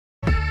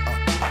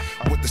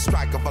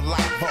strike of a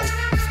light bulb.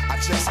 I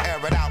just air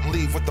it out and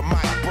leave with the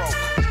mic broke.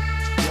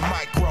 Your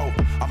micro,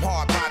 I'm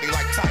hard body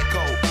like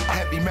Tycho.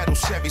 Heavy metal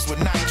Chevys with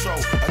nitro.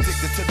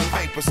 Addicted to the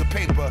vapors of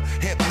paper.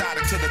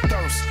 Hypnotic to the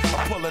thirst of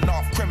pulling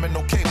off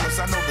criminal capers.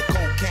 I know the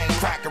cocaine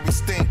crackery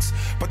stinks,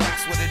 but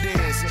that's what it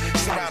is.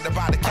 Surrounded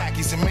by the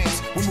khakis and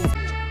minks, we move.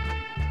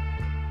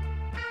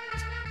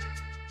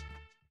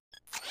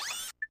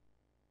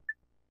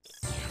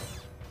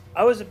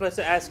 I was supposed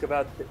to ask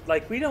about,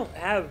 like, we don't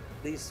have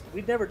these,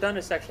 we've never done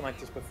a section like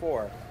this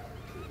before,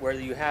 where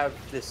you have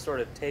this sort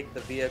of take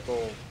the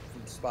vehicle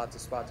from spot to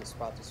spot to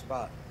spot to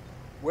spot.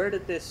 Where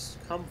did this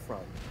come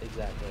from,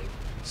 exactly?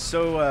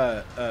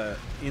 So,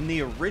 in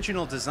the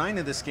original design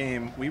of this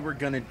game, we were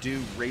going to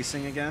do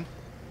racing again.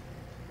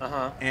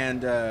 Uh-huh.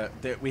 And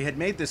we had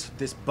made this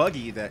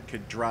buggy that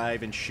could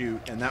drive and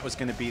shoot, and that was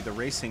going to be the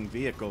racing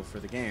vehicle for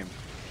the game.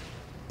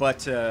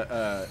 But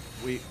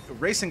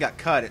racing got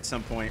cut at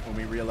some point when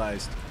we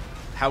realized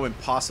how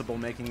impossible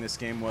making this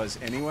game was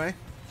anyway.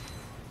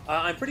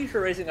 I'm pretty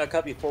sure racing got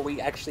cut before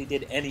we actually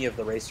did any of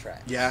the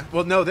racetracks. Yeah.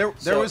 Well, no, there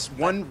was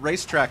one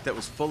racetrack that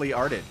was fully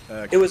arted.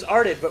 It was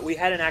arted, but we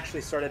hadn't actually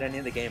started any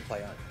of the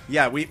gameplay on it.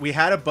 Yeah, we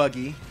had a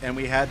buggy, and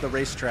we had the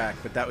racetrack,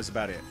 but that was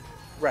about it.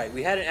 Right,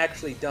 we hadn't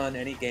actually done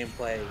any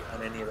gameplay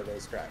on any of the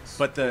racetracks.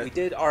 But we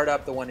did art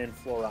up the one in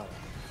Florida.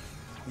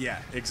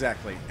 Yeah,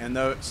 exactly. And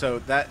so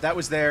that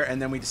was there,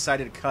 and then we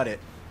decided to cut it.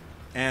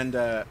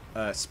 And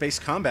space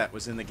combat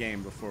was in the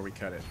game before we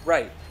cut it.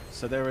 Right.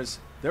 So there was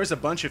a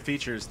bunch of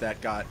features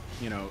that got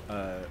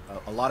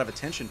a lot of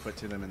attention put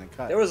to them and then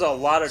cut. There was a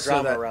lot of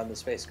drama around the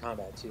space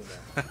combat too,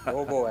 man.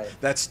 Oh boy.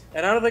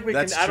 And I don't think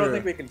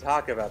we can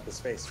talk about the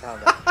space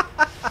combat.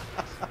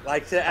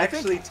 Like to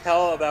actually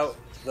tell about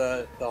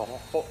the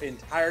whole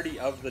entirety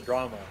of the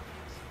drama.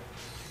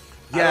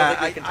 Yeah, I don't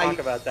think we can talk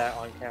about that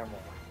on camera.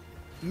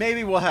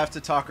 Maybe we'll have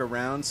to talk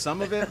around some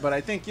of it, but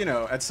I think,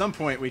 at some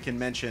point we can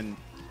mention,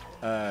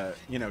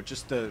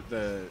 just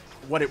the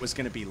what it was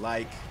going to be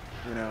like,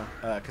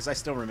 because I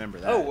still remember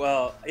that. Oh,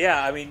 well,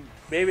 yeah, I mean,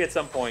 maybe at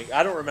some point.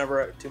 I don't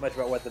remember too much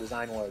about what the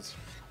design was.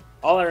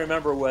 All I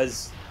remember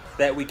was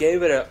that we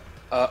gave it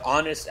a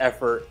honest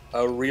effort,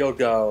 a real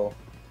go,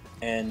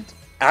 and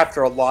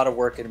after a lot of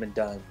work had been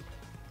done,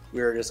 we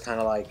were just kind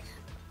of like,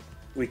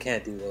 we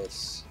can't do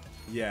this.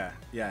 Yeah,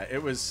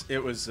 it was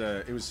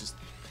just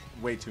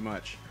way too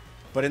much.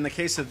 But in the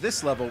case of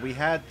this level, we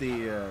had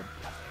the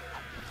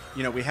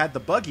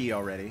buggy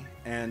already,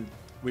 and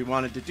we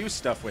wanted to do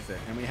stuff with it,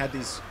 and we had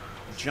these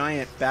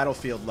giant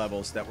battlefield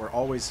levels that were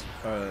always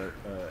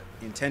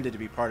intended to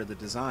be part of the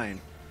design.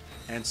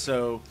 And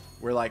so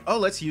we're like, oh,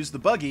 let's use the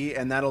buggy,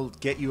 and that'll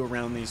get you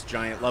around these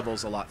giant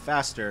levels a lot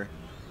faster,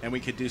 and we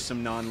could do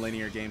some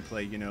non-linear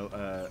gameplay.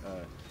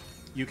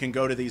 You can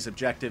go to these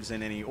objectives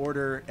in any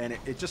order, and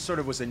it just sort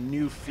of was a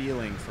new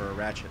feeling for a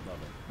Ratchet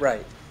level.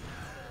 Right.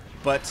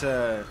 But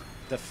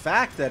the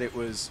fact that it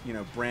was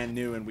brand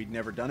new and we'd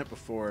never done it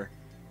before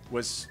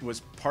was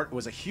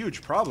a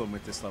huge problem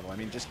with this level. I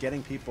mean, just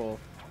getting people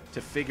to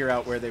figure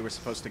out where they were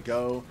supposed to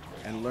go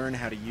and learn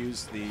how to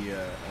use the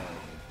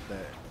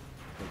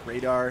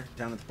radar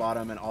down at the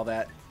bottom and all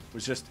that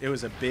it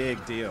was a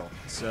big deal.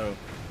 So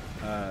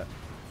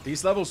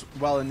these levels,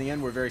 while in the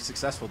end were very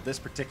successful, this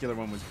particular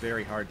one was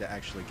very hard to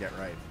actually get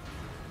right.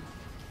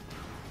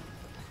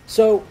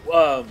 So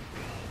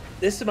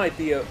this might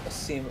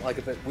seem like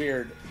a bit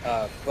weird,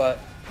 but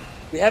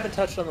we haven't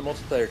touched on the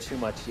multiplayer too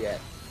much yet.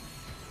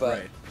 But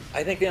right.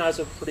 I think now's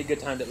a pretty good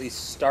time to at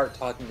least start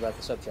talking about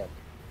the subject.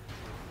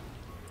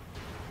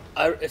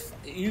 If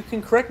you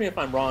can correct me if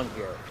I'm wrong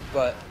here,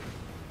 but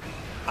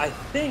I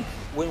think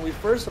when we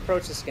first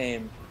approached this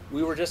game,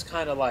 we were just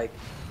kind of like,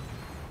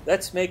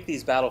 let's make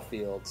these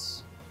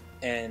battlefields,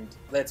 and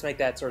let's make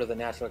that sort of the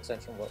natural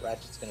extension of what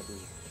Ratchet's going to be.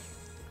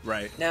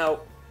 Right.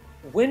 Now,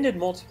 when did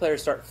multiplayer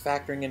start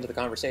factoring into the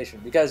conversation?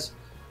 Because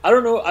I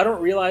don't know, I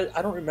don't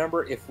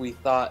remember if we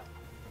thought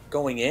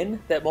going in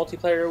that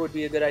multiplayer would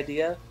be a good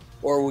idea,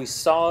 or we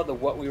saw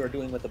what we were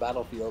doing with the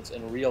battlefields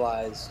and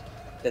realized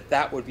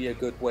that would be a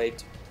good way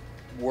to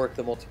work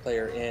the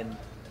multiplayer in.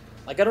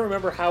 Like, I don't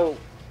remember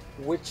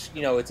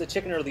it's a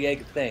chicken or the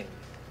egg thing.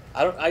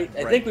 I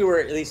think we were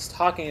at least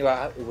talking about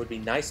how it would be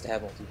nice to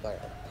have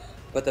multiplayer,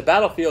 but the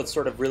battlefield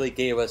sort of really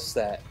gave us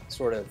that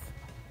sort of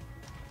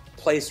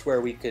place where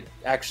we could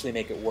actually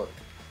make it work.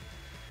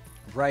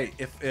 Right.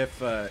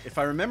 If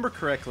I remember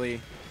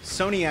correctly,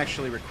 Sony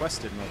actually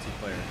requested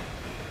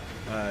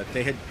multiplayer.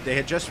 They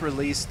had just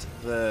released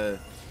the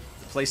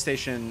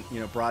PlayStation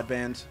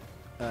broadband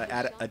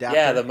adapter.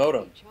 Yeah, the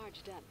modem.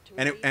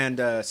 And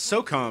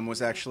SOCOM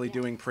was actually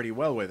doing pretty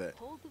well with it.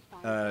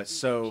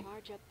 So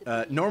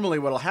normally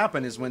what'll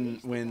happen is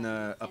when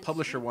a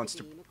publisher wants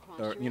to,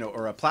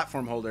 or a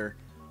platform holder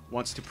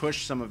wants to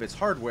push some of its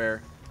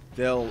hardware,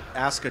 they'll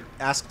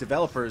ask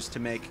developers to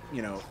make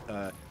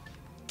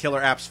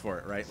killer apps for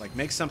it, right? Like,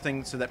 make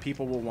something so that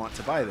people will want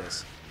to buy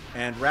this.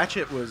 And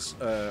Ratchet was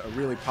a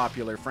really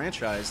popular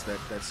franchise that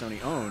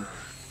Sony owned.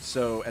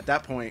 So at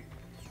that point,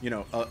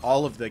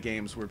 all of the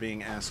games were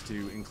being asked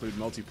to include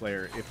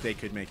multiplayer if they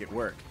could make it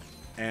work.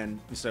 And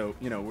so,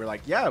 we're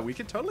like, yeah, we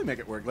could totally make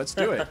it work. Let's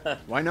do it.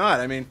 Why not?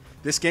 I mean,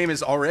 this game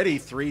is already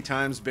 3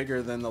 times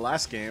bigger than the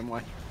last game.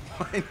 Why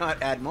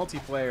not add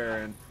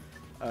multiplayer and,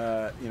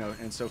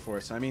 and so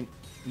forth. So, I mean,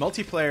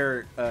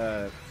 multiplayer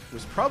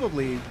was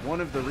probably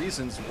one of the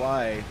reasons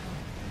why,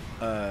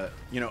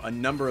 a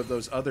number of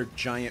those other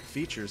giant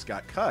features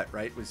got cut,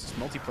 right? Was just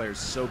multiplayer is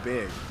so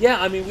big.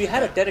 Yeah, I mean, we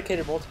had a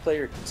dedicated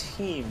multiplayer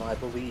team, I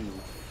believe.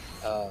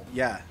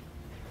 Yeah,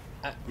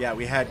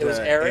 we had it was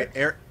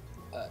Eric.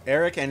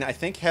 Eric, and I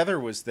think Heather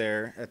was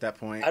there at that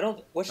point.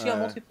 Was she on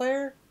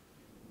multiplayer?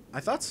 I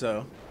thought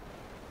so.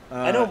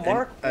 I know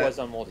Mark was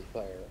on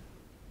multiplayer.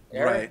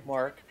 Eric, right.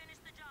 Mark,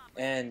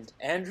 and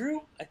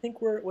Andrew, I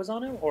think was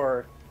on it,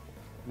 or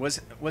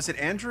was it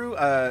Andrew?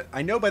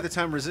 I know by the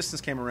time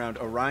Resistance came around,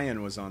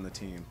 Orion was on the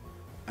team.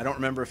 I don't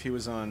remember if he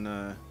was on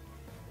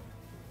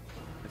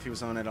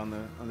it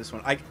on this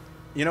one.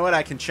 You know what?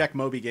 I can check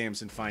Moby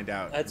Games and find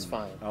out. That's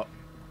fine.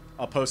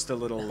 I'll post a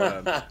little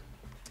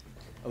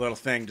a little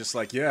thing, just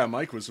like, yeah,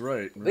 Mike was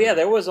right. But yeah,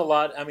 there was a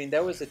lot. I mean,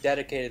 there was a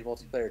dedicated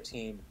multiplayer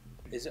team.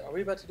 Are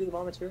we about to do the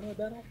Mama Tyranno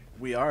battle?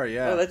 We are,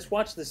 yeah. Oh, let's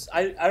watch this.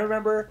 I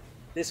remember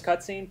this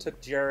cutscene took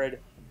Jared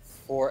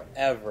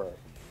forever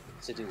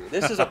to do.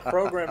 This is a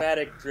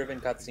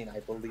programmatic-driven cutscene, I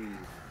believe.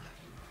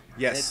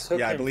 Yes, and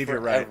it took I him believe you're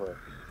right.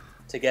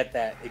 To get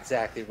that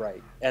exactly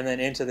right, and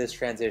then into this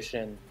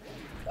transition,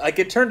 like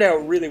it turned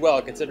out really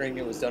well considering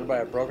it was done by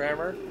a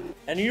programmer,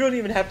 and you don't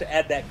even have to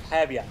add that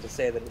caveat to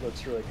say that it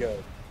looks really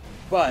good.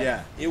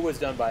 But it was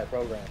done by a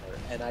programmer,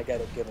 and I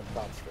gotta give him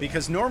props for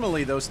because that.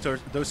 Normally those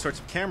sorts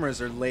of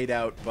cameras are laid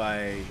out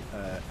by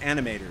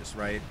animators,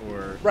 right?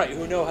 Right,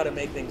 who know how to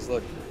make things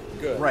look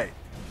good. Right,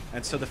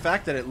 and so the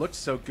fact that it looked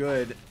so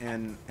good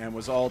and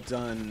was all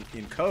done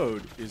in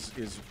code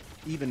is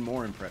even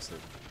more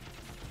impressive.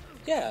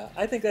 Yeah,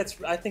 I think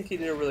he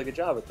did a really good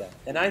job with that,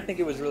 and I think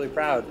it was really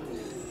proud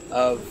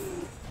of.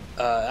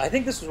 I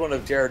think this was one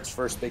of Jared's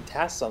first big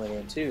tasks on the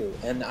game too,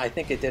 and I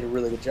think it did a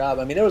really good job.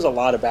 I mean, there was a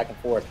lot of back and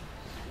forth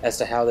as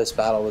to how this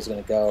battle was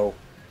going to go,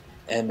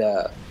 and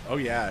oh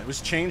yeah, it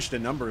was changed a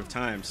number of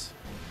times.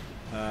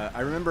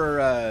 I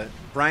remember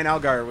Brian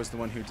Algar was the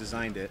one who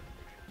designed it,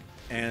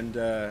 and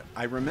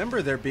I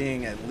remember there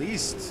being at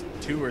least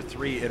 2 or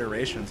 3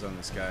 iterations on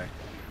this guy.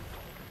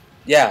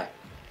 Yeah.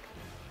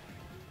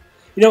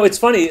 It's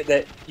funny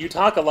that you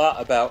talk a lot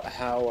about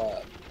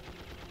how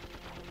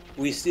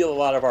we steal a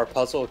lot of our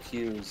puzzle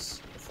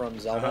cues from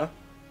Zelda,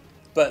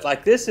 but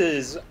like this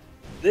is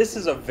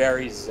a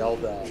very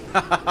Zelda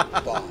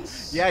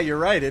boss. Yeah, you're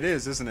right. It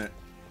is, isn't it?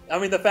 I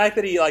mean, the fact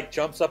that he like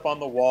jumps up on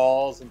the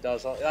walls and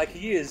does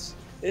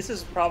this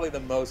is probably the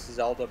most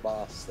Zelda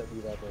boss that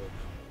we've ever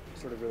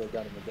sort of really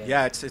done in the game.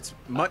 Yeah, it's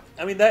much.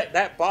 I mean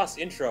that boss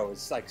intro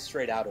is like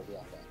straight out of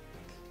Zelda.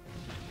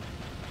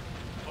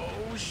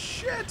 Oh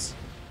shit!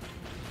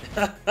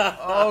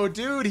 Oh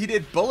dude, he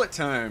did bullet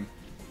time.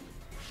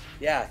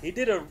 Yeah, he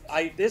did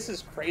this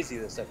is crazy,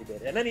 the stuff he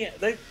did. And then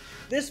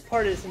this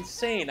part is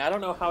insane. I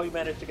don't know how he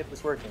managed to get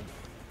this working.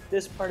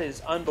 This part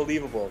is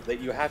unbelievable that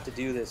you have to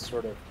do this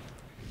sort of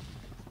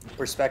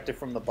perspective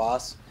from the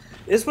boss.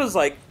 This was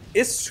like,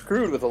 it's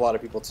screwed with a lot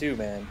of people too,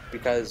 man,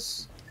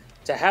 because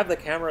to have the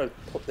camera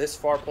this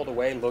far pulled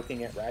away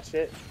looking at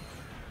Ratchet,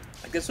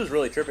 like this was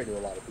really trippy to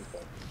a lot of people.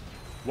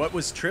 What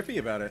was trippy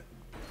about it?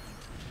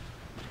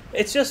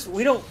 It's just,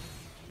 we don't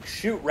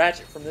shoot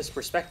Ratchet from this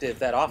perspective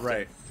that often.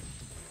 Right.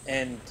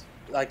 And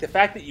like the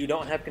fact that you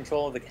don't have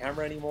control of the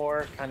camera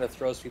anymore kind of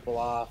throws people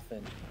off.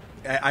 And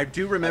I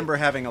do remember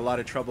having a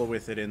lot of trouble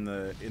with it in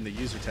the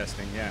user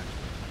testing. Yeah.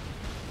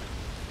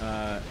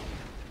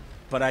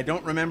 But I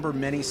don't remember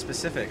many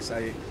specifics.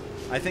 I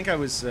think I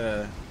was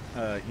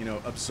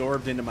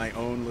absorbed into my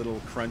own little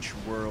crunch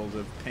world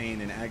of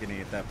pain and agony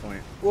at that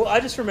point. Well,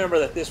 I just remember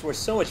that this was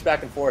so much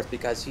back and forth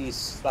because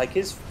he's like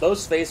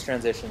those phase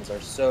transitions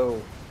are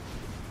so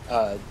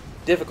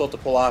difficult to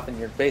pull off, and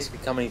you're basically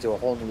coming into a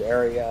whole new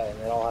area, and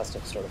it all has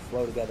to sort of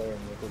flow together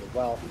and work really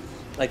well.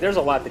 Like, there's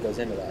a lot that goes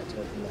into that to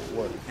making that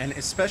work. And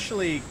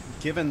especially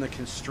given the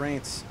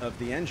constraints of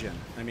the engine.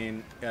 I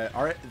mean,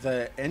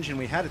 the engine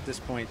we had at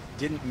this point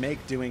didn't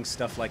make doing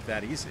stuff like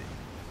that easy.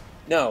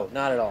 No,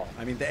 not at all.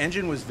 I mean, the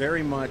engine was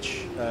very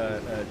much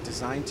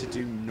designed to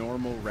do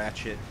normal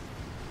Ratchet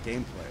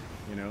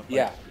gameplay,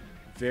 Yeah.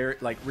 Very,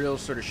 like, real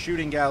sort of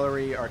shooting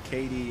gallery,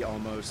 arcadey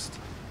almost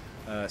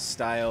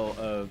style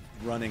of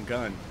run and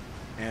gun.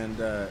 And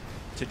to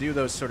do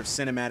those sort of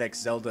cinematic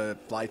Zelda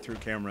fly-through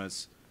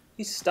cameras.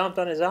 He stomped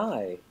on his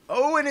eye.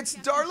 Oh, and it's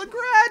Darla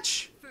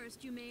Gratch!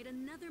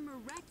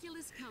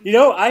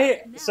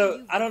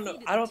 I don't know.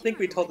 I don't think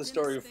we told the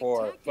story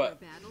before, but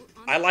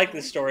I like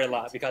this story a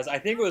lot because I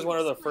think it was one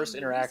of the first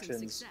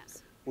interactions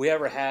we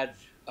ever had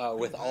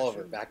with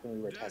Oliver back when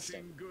we were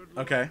testing.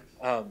 Okay.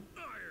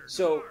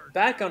 So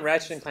back on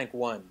Ratchet Clank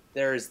 1,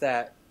 there's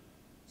that.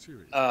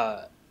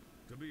 Darla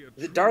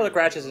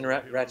Gratch is in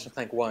Ratchet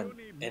Clank 1,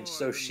 and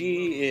so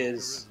she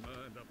is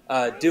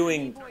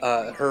doing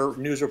her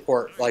news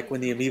report, like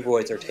when the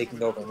Amoeboids are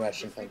taking over in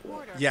Ratchet Clank.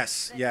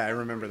 Yes, yeah, I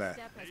remember that.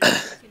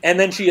 And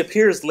then she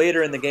appears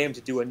later in the game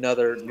to do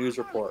another news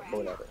report or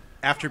whatever.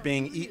 After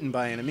being eaten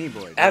by an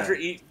Amoeboid. After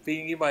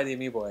being eaten by the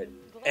Amoeboid.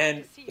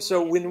 And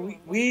so when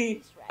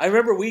I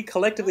remember we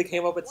collectively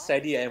came up with this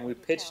idea and we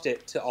pitched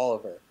it to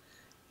Oliver.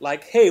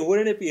 Like, hey,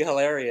 wouldn't it be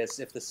hilarious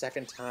if the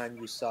second time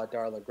you saw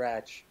Darla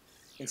Gratch,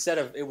 instead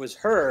of it was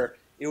her,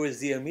 it was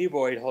the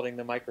Amoeboid holding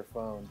the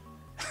microphone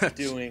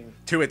doing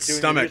to its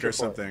stomach or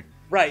something.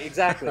 Right,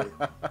 exactly.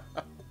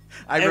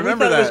 I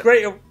remember that. It was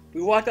great.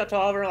 We walked up to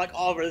Oliver and like,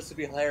 Oliver, this would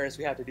be hilarious.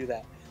 We have to do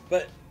that.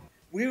 But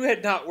we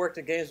had not worked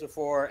in games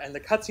before, and the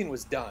cutscene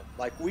was done.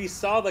 Like, we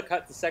saw the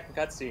second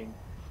cutscene,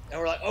 and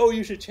we're like, oh,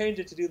 you should change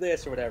it to do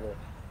this or whatever.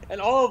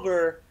 And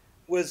Oliver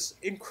was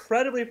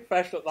incredibly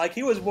professional. Like,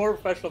 he was more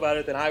professional about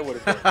it than I would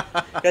have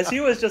been. Because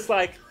he was just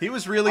like... He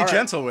was really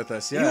gentle with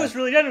us, yeah. He was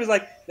really gentle. He was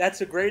like,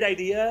 that's a great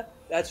idea.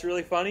 That's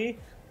really funny.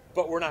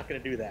 But we're not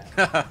going to do that.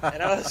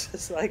 And I was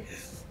just like...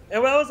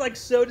 And I was like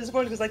so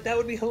disappointed because like that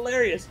would be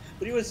hilarious.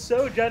 But he was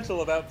so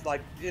gentle about like,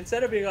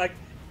 instead of being like,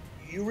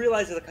 you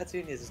realize that the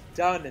cutscene is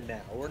done and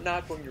now we're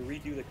not going to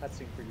redo the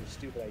cutscene for your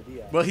stupid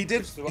idea. Well, he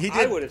did.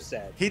 I would have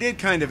said he did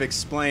kind of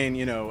explain.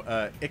 You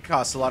know, it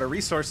costs a lot of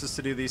resources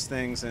to do these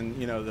things, and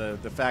you know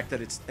the fact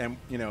that it's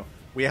you know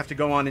we have to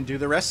go on and do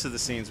the rest of the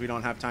scenes. We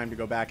don't have time to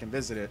go back and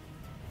visit it.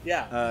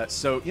 Yeah.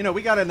 So you know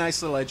we got a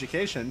nice little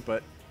education,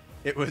 but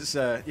it was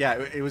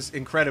it was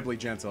incredibly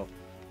gentle.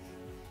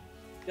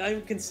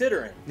 I'm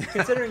considering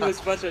it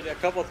was a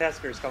couple of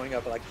testers coming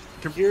up like,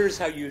 here's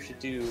how you should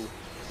do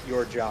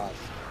your job.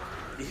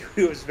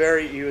 He was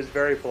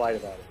very polite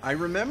about it. I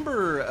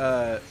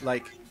remember,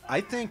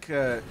 I think,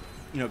 you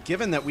know,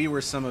 given that we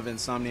were some of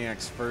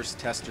Insomniac's first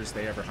testers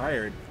they ever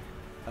hired,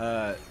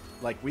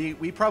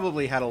 we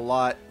probably had a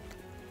lot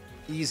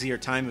easier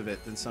time of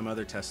it than some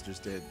other testers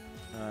did.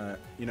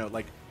 You know,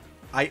 like,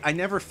 I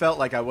never felt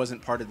like I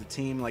wasn't part of the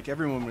team. Like,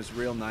 everyone was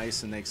real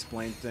nice and they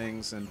explained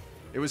things, and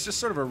it was just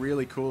sort of a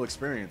really cool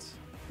experience.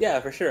 Yeah,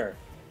 for sure.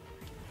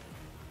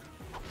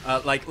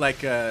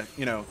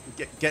 You know,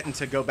 getting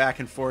to go back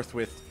and forth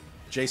with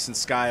Jason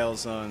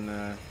Skiles on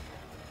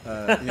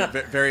you know,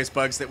 various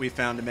bugs that we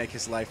found to make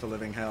his life a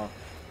living hell.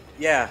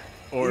 Yeah,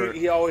 or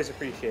he always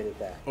appreciated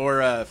that.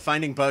 Or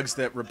finding bugs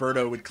that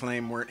Roberto would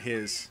claim weren't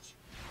his.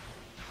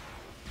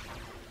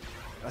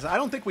 I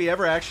don't think we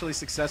ever actually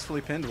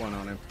successfully pinned one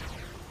on him.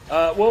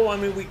 Well, I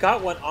mean, we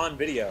got one on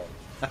video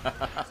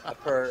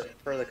per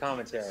the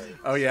commentary.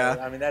 Oh, yeah?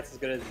 So, I mean, that's as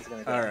good as it's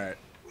going to go. All right.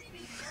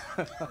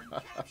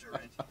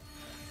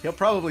 He'll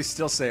probably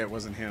still say it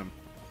wasn't him.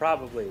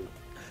 Probably.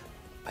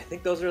 I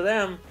think those are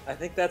them. I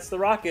think that's the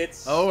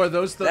Rockets. Oh, are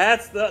those the...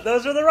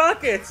 Those are the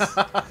Rockets!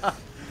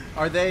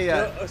 Are they...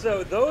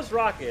 So those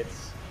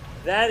Rockets,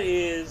 that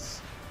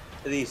is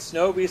the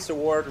Snowbeast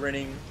Award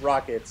winning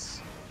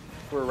Rockets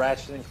for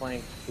Ratchet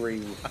Clank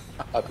 3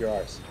 up your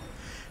arse.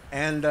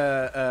 And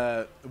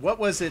what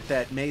was it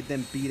that made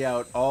them beat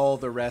out all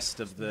the rest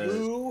of the...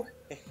 Who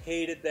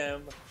hated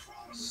them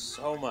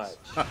so much?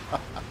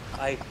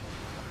 Like,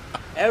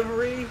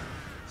 every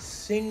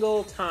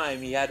single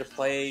time he had to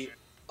play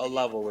a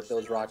level with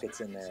those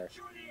Rockets in there,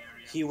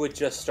 he would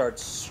just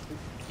start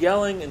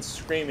yelling and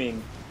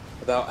screaming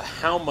about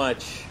how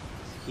much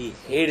he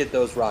hated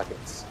those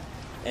Rockets.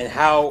 And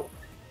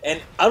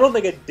I don't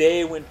think a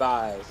day went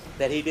by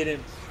that he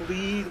didn't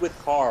plead with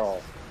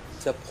Carl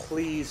to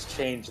please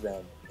change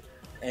them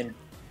and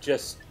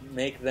just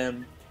make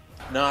them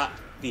not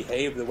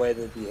behave the way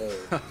they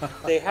behave.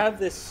 They have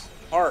this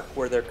arc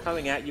where they're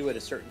coming at you at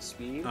a certain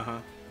speed,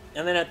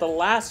 and then at the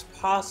last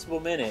possible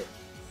minute,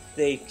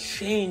 they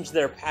change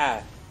their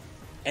path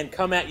and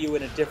come at you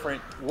in a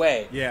different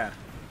way. Yeah.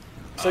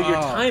 So your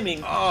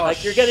timing,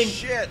 like you're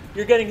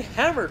getting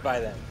hammered by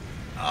them.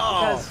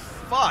 Oh, because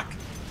fuck.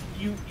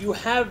 You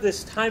have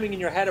this timing in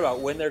your head about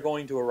when they're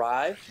going to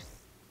arrive,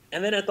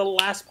 and then at the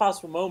last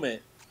possible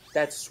moment,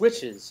 that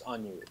switches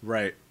on you.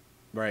 Right.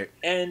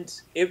 And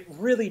it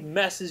really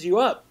messes you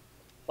up.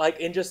 Like,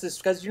 in just this,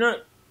 because you're not...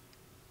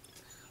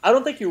 I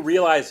don't think you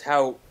realize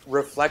how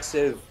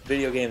reflexive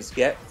video games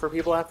get for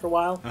people after a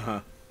while.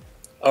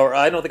 Or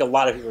I don't think a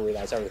lot of people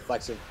realize how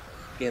reflexive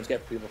games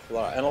get for people for a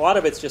while. And a lot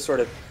of it's just sort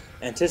of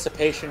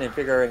anticipation and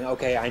figuring,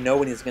 okay, I know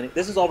when he's going to...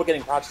 This is all we're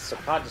getting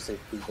subconsciously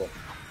for people.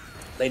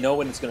 They know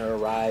when it's going to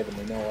arrive, and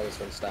they know all this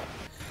sort of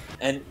stuff.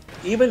 And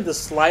even the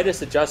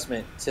slightest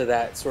adjustment to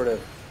that sort of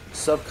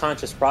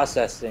subconscious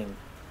processing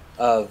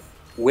of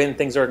when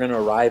things are going to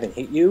arrive and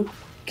hit you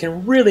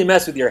can really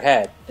mess with your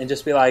head and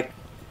just be like,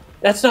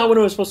 that's not when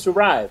it was supposed to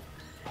arrive.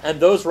 And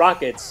those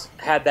Rockets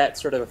had that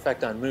sort of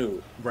effect on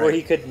Moo, where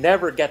he could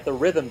never get the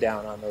rhythm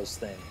down on those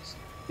things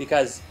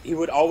because he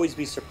would always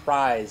be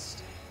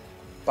surprised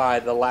by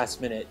the last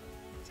minute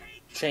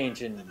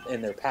change in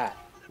their path.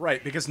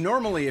 Right, because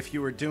normally if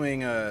you were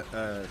doing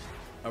a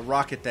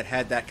rocket that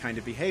had that kind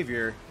of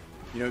behavior,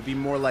 you know, it'd be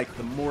more like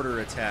the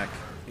mortar attack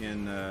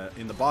in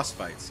the boss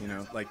fights. You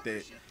know, like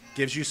it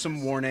gives you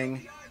some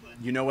warning,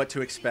 you know what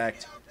to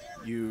expect.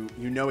 You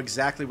know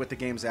exactly what the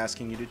game's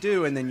asking you to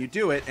do, and then you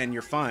do it, and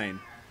you're fine.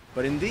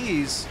 But in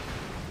these,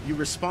 you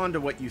respond to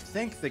what you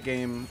think the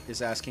game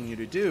is asking you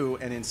to do,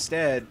 and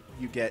instead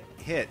you get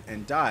hit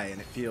and die,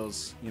 and it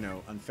feels,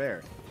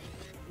 unfair.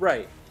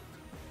 Right.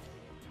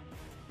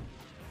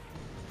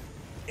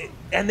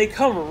 And they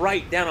come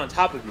right down on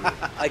top of you.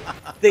 Like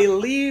they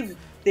leave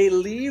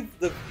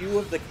the view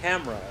of the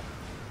camera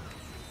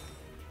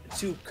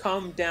to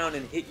come down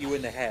and hit you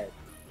in the head.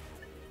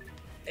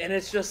 And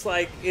it's just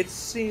like, it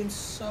seems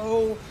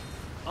so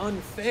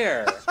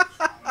unfair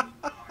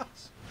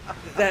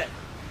that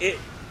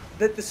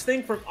this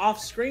thing from off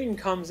screen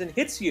comes and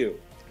hits you.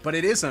 But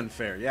it is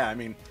unfair. Yeah, I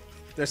mean,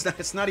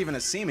 it's not even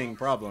a seeming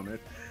problem.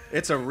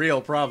 It's a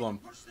real problem.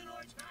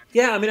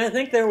 Yeah, I mean, I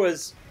think there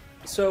was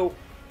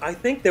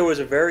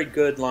a very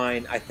good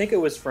line. I think it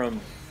was from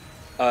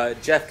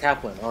Jeff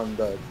Kaplan on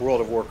the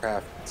World of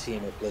Warcraft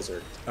team at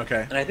Blizzard.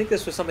 Okay. And I think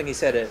this was something he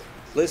said at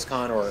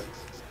BlizzCon, or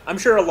I'm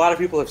sure a lot of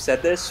people have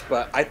said this,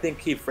 but I think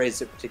he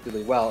phrased it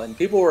particularly well. And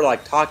people were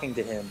like talking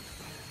to him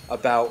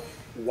about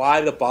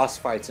why the boss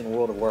fights in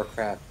World of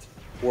Warcraft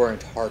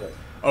weren't harder.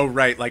 Oh,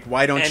 right. Like,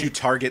 why don't you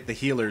target the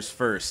healers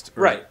first?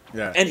 Right.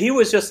 Yeah. And he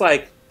was just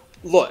like,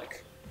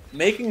 look,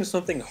 making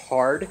something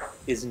hard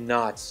is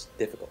not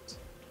difficult.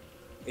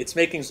 It's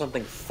making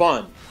something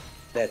fun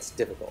that's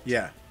difficult.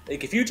 Yeah.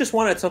 Like, if you just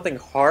wanted something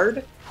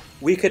hard,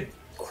 we could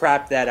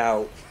crap that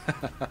out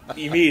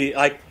immediately.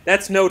 Like,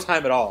 that's no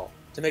time at all.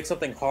 To make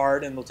something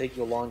hard, and it'll take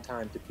you a long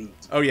time to beat.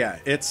 Oh, yeah.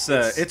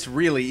 It's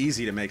really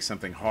easy to make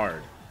something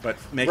hard. But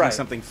making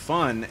something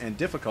fun and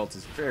difficult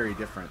is very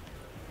different.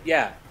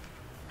 Yeah.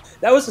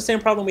 That was the same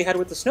problem we had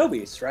with the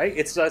Snowbeasts, right?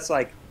 It's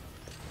like,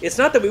 it's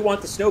not that we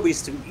want the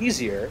Snowbeasts to be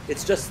easier.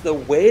 It's just the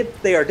way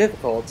that they are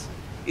difficult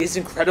is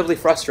incredibly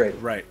frustrating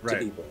to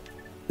people.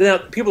 Now,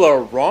 people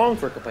are wrong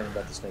for complaining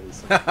about the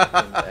Snowbeasts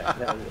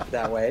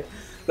that way.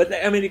 But,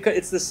 I mean,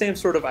 it's the same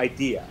sort of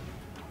idea.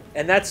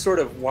 And that's sort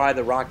of why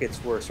the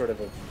Rockets were sort of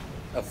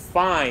a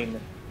fine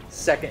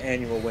second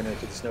annual winner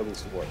to the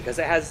Snowbeast Award, because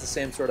it has the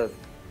same sort of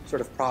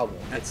problem.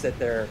 It's that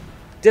they're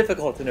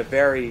difficult in a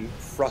very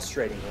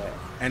frustrating way.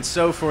 And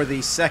so for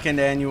the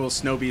second annual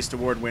Snowbeast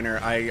Award winner,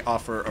 I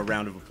offer a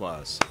round of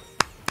applause.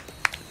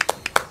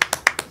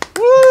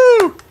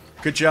 Woo!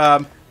 Good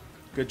job.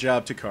 Good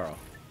job to Carl.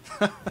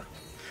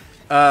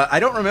 I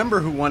don't remember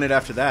who won it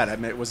after that. I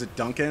mean, was it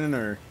Duncan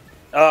or...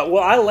 Well,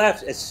 I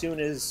left as soon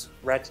as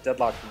Ratchet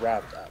Deadlocked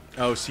wrapped up.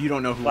 Oh, so you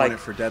don't know who won it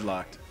for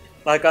Deadlocked?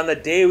 Like, on the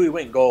day we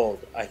went gold,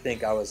 I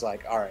think I was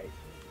like, all right.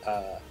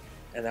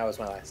 And that was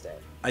my last day.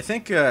 I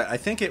think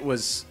it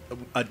was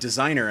a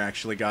designer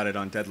actually got it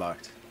on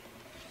Deadlocked.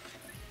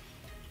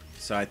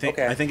 So I think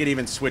it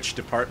even switched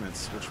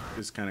departments, which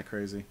is kind of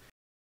crazy.